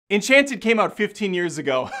Enchanted came out 15 years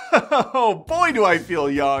ago. Oh boy do I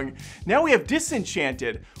feel young. Now we have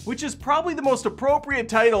Disenchanted, which is probably the most appropriate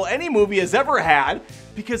title any movie has ever had,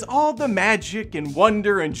 because all the magic and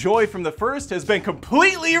wonder and joy from the first has been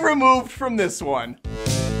completely removed from this one.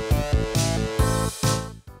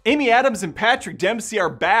 Amy Adams and Patrick Dempsey are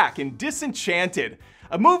back in Disenchanted,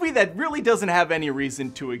 a movie that really doesn't have any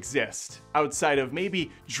reason to exist, outside of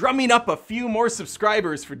maybe drumming up a few more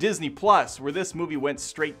subscribers for Disney Plus, where this movie went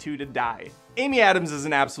straight to die. Amy Adams is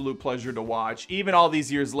an absolute pleasure to watch. Even all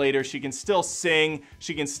these years later, she can still sing,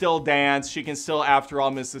 she can still dance, she can still, after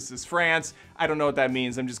all, miss This Is France. I don't know what that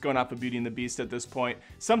means, I'm just going off of Beauty and the Beast at this point.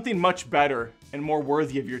 Something much better and more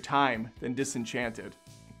worthy of your time than Disenchanted.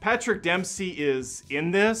 Patrick Dempsey is in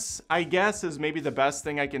this, I guess, is maybe the best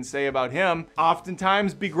thing I can say about him.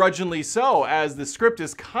 Oftentimes begrudgingly so, as the script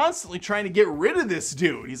is constantly trying to get rid of this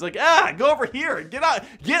dude. He's like, go over here, get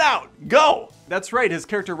out, go. That's right, his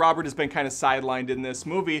character Robert has been kind of sidelined in this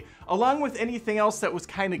movie, along with anything else that was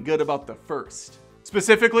kind of good about the first.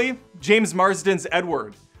 Specifically, James Marsden's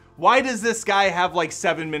Edward. Why does this guy have like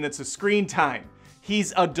 7 minutes of screen time?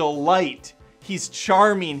 He's a delight. He's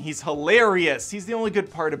charming, he's hilarious, he's the only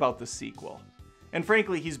good part about the sequel. And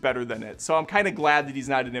frankly, he's better than it, so I'm kind of glad that he's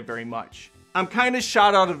not in it very much. I'm kind of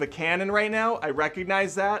shot out of a cannon right now, I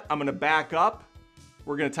recognize that. I'm gonna back up.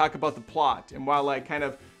 We're gonna talk about the plot, and while I kind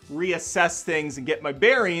of reassess things and get my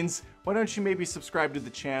bearings, why don't you maybe subscribe to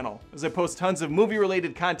the channel? As I post tons of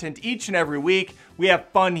movie-related content each and every week. We have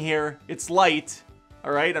fun here, it's light,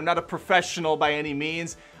 all right? I'm not a professional by any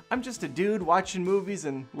means. I'm just a dude watching movies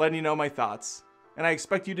and letting you know my thoughts. And I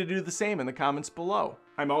expect you to do the same in the comments below.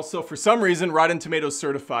 I'm also, for some reason, Rotten Tomatoes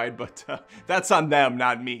certified, but that's on them,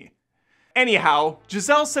 not me. Anyhow,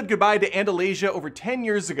 Giselle said goodbye to Andalasia over 10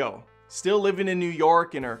 years ago. Still living in New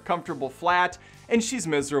York in her comfortable flat, and she's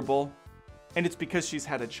miserable. And it's because she's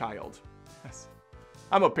had a child. Yes.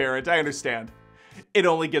 I'm a parent, I understand. It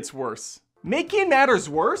only gets worse. Making matters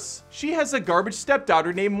worse, she has a garbage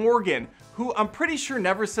stepdaughter named Morgan, who I'm pretty sure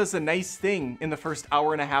never says a nice thing in the first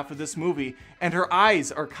hour and a half of this movie, and her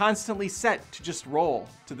eyes are constantly set to just roll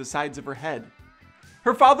to the sides of her head.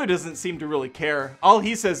 Her father doesn't seem to really care. All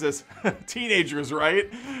he says is, teenagers, right?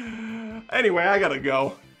 Anyway, I gotta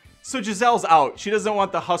go. So Giselle's out. She doesn't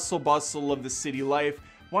want the hustle bustle of the city life,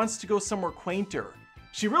 wants to go somewhere quainter.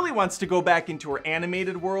 She really wants to go back into her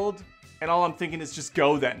animated world, and all I'm thinking is just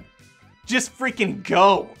go then. Just freaking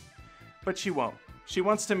go. But she won't. She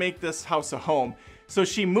wants to make this house a home, so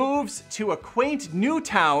she moves to a quaint new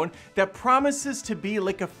town that promises to be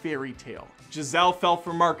like a fairy tale. Giselle fell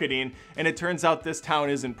for marketing, and it turns out this town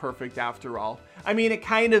isn't perfect after all. I mean, it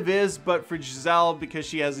kind of is, but for Giselle, because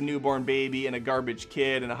she has a newborn baby and a garbage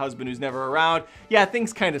kid and a husband who's never around, yeah,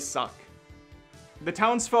 things kind of suck. The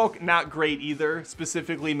townsfolk, not great either,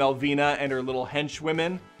 specifically Melvina and her little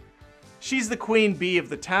henchwomen. She's the queen bee of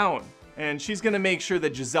the town, and she's gonna make sure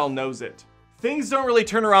that Giselle knows it. Things don't really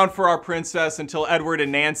turn around for our princess until Edward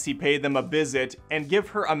and Nancy pay them a visit and give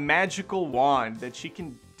her a magical wand that she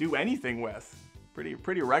can do anything with.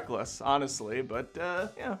 Pretty reckless, honestly, but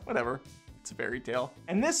yeah, whatever. It's a fairy tale.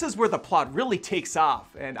 And this is where the plot really takes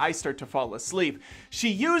off and I start to fall asleep. She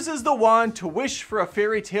uses the wand to wish for a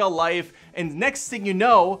fairy tale life, and next thing you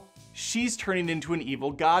know, she's turning into an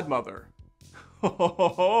evil godmother.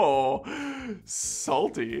 Oh,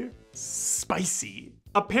 salty, spicy.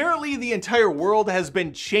 Apparently the entire world has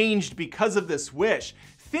been changed because of this wish.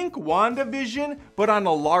 Think WandaVision, but on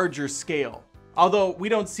a larger scale. Although we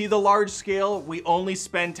don't see the large scale, we only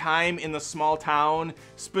spend time in the small town,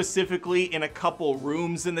 specifically in a couple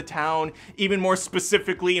rooms in the town, even more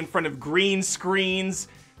specifically in front of green screens.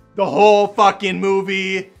 The whole fucking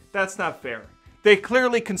movie. That's not fair. They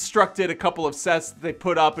clearly constructed a couple of sets that they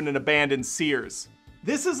put up in an abandoned Sears.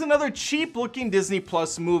 This is another cheap-looking Disney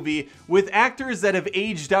Plus movie with actors that have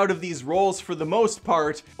aged out of these roles for the most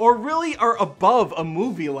part, or really are above a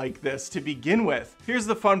movie like this to begin with. Here's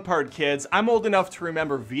the fun part, kids. I'm old enough to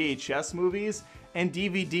remember VHS movies and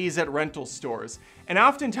DVDs at rental stores. And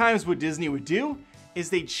oftentimes what Disney would do is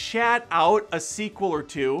they'd chat out a sequel or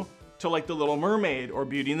two to like The Little Mermaid or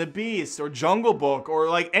Beauty and the Beast or Jungle Book or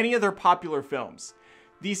like any of their popular films.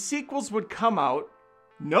 These sequels would come out,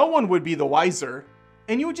 no one would be the wiser,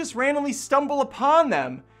 and you would just randomly stumble upon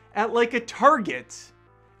them at like a Target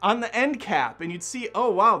on the end cap, and you'd see, oh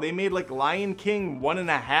wow, they made like Lion King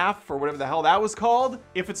 1.5 or whatever the hell that was called.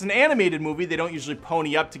 If it's an animated movie, they don't usually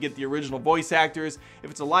pony up to get the original voice actors. If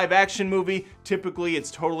it's a live action movie, typically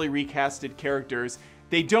it's totally recasted characters.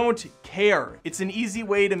 They don't care. It's an easy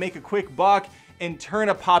way to make a quick buck and turn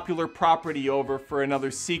a popular property over for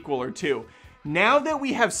another sequel or two. Now that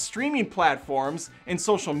we have streaming platforms and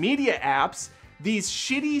social media apps, these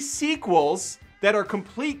shitty sequels that are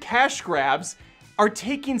complete cash grabs are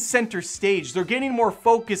taking center stage. They're getting more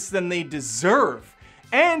focus than they deserve.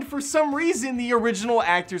 And for some reason, the original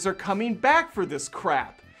actors are coming back for this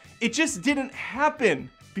crap. It just didn't happen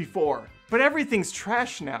before. But everything's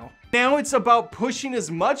trash now. Now it's about pushing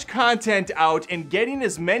as much content out and getting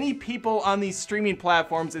as many people on these streaming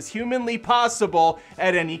platforms as humanly possible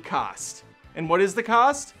at any cost. And what is the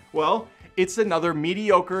cost? Well, it's another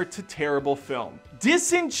mediocre to terrible film.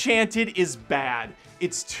 Disenchanted is bad.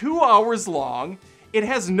 It's 2 hours long. It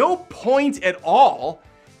has no point at all.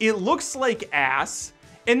 It looks like ass.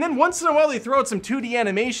 And then once in a while they throw out some 2D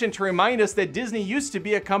animation to remind us that Disney used to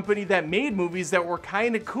be a company that made movies that were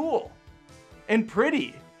kind of cool and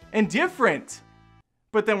pretty and different.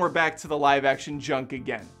 But then we're back to the live action junk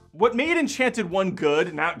again. What made Enchanted 1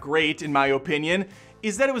 good, not great in my opinion,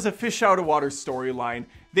 is that it was a fish out of water storyline.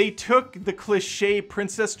 They took the cliche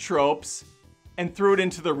princess tropes and threw it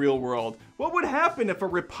into the real world. What would happen if a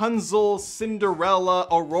Rapunzel, Cinderella,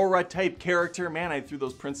 Aurora type character, man, I threw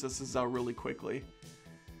those princesses out really quickly.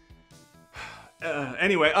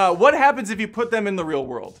 Anyway, what happens if you put them in the real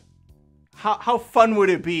world? How fun would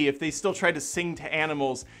it be if they still tried to sing to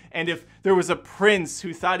animals, and if there was a prince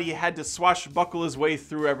who thought he had to swashbuckle his way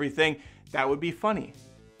through everything? That would be funny.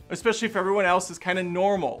 Especially if everyone else is kind of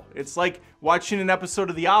normal. It's like watching an episode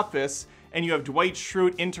of The Office and you have Dwight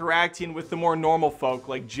Schrute interacting with the more normal folk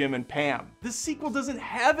like Jim and Pam. This sequel doesn't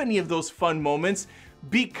have any of those fun moments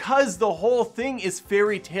because the whole thing is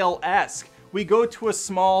fairy tale-esque. We go to a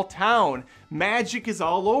small town. Magic is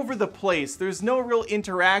all over the place. There's no real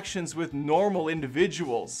interactions with normal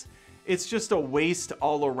individuals. It's just a waste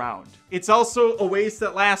all around. It's also a waste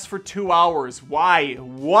that lasts for 2 hours. Why?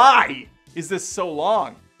 Why is this so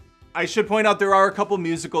long? I should point out there are a couple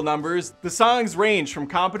musical numbers. The songs range from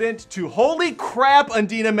competent to holy crap,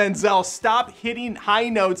 Undina Menzel, stop hitting high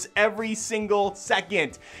notes every single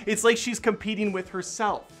second. It's like she's competing with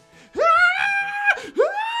herself.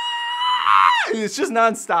 It's just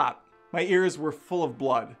nonstop. My ears were full of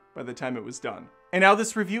blood by the time it was done. And now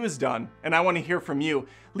this review is done, and I want to hear from you.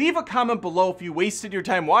 Leave a comment below if you wasted your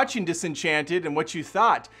time watching Disenchanted and what you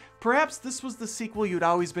thought. Perhaps this was the sequel you'd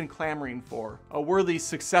always been clamoring for, a worthy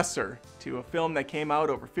successor to a film that came out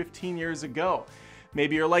over 15 years ago.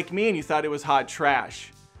 Maybe you're like me and you thought it was hot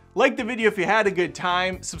trash. Like the video if you had a good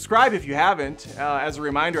time, subscribe if you haven't. As a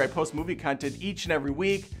reminder, I post movie content each and every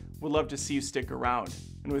week. Would love to see you stick around.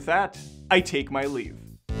 And with that, I take my leave.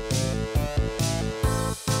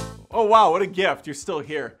 Oh wow, what a gift, you're still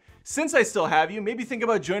here. Since I still have you, maybe think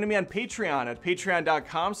about joining me on Patreon at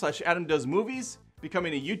patreon.com/AdamDoesMovies,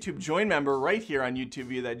 becoming a YouTube Join member right here on YouTube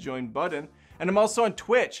via that join button. And I'm also on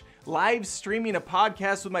Twitch, live streaming a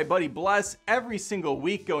podcast with my buddy Bless every single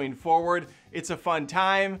week going forward. It's a fun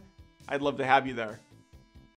time. I'd love to have you there.